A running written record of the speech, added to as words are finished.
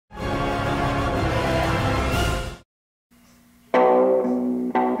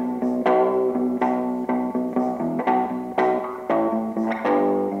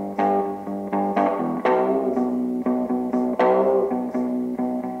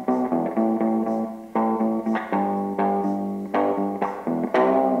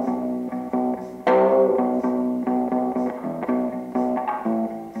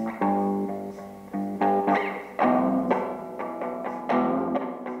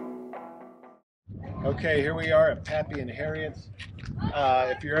Okay, here we are at Pappy and Harriet's.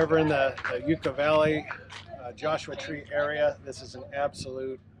 If you're ever in the Yucca Valley, Joshua Tree area, this is an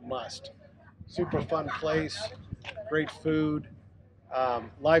absolute must. Super fun place, great food,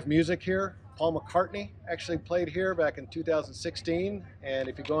 live music here. Paul McCartney actually played here back in 2016, and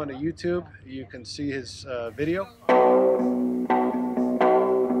if you go onto YouTube, you can see his video.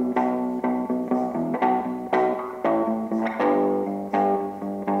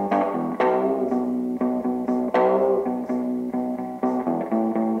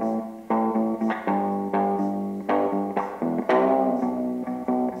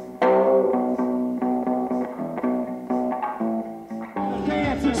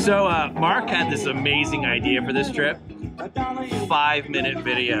 So Mark had this amazing idea for this trip, 5-minute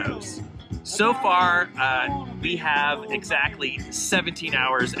videos. So far, we have exactly 17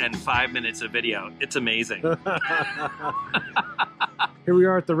 hours and 5 minutes of video. It's amazing. Here we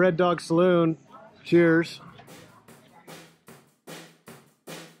are at the Red Dog Saloon. Cheers.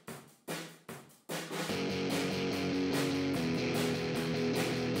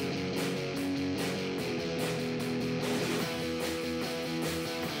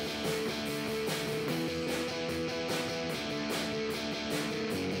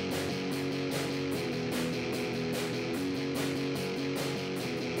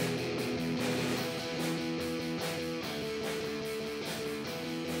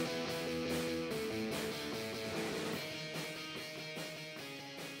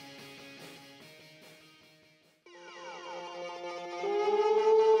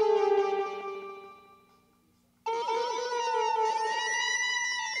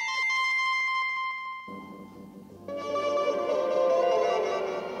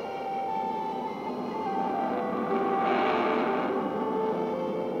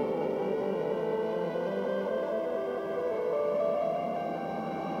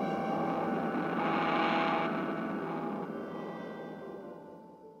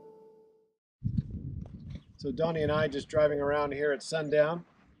 So Donnie and I just driving around here at sundown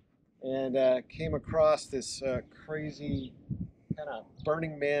and came across this crazy kind of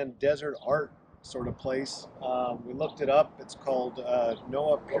Burning Man desert art sort of place. We looked it up. It's called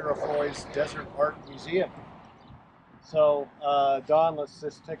Noah Purifoy's Desert Art Museum. So Don, let's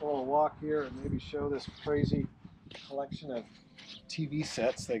just take a little walk here and maybe show this crazy collection of TV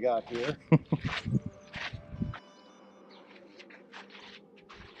sets they got here.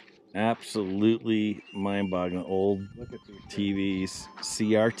 Absolutely mind-boggling. Old TVs,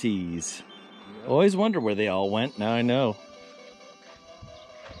 CRTs. Yep. Always wonder where they all went. Now I know.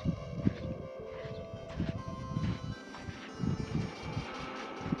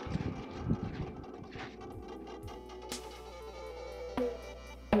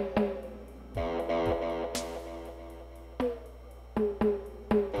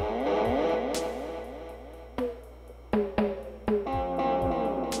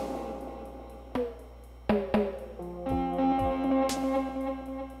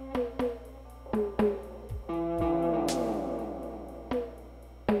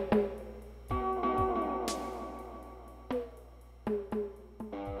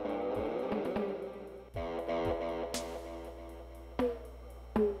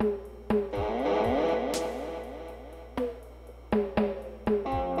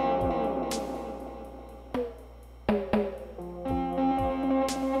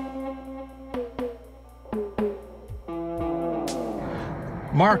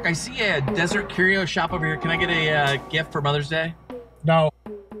 Mark, I see a desert curio shop over here. Can I get a gift for Mother's Day? No.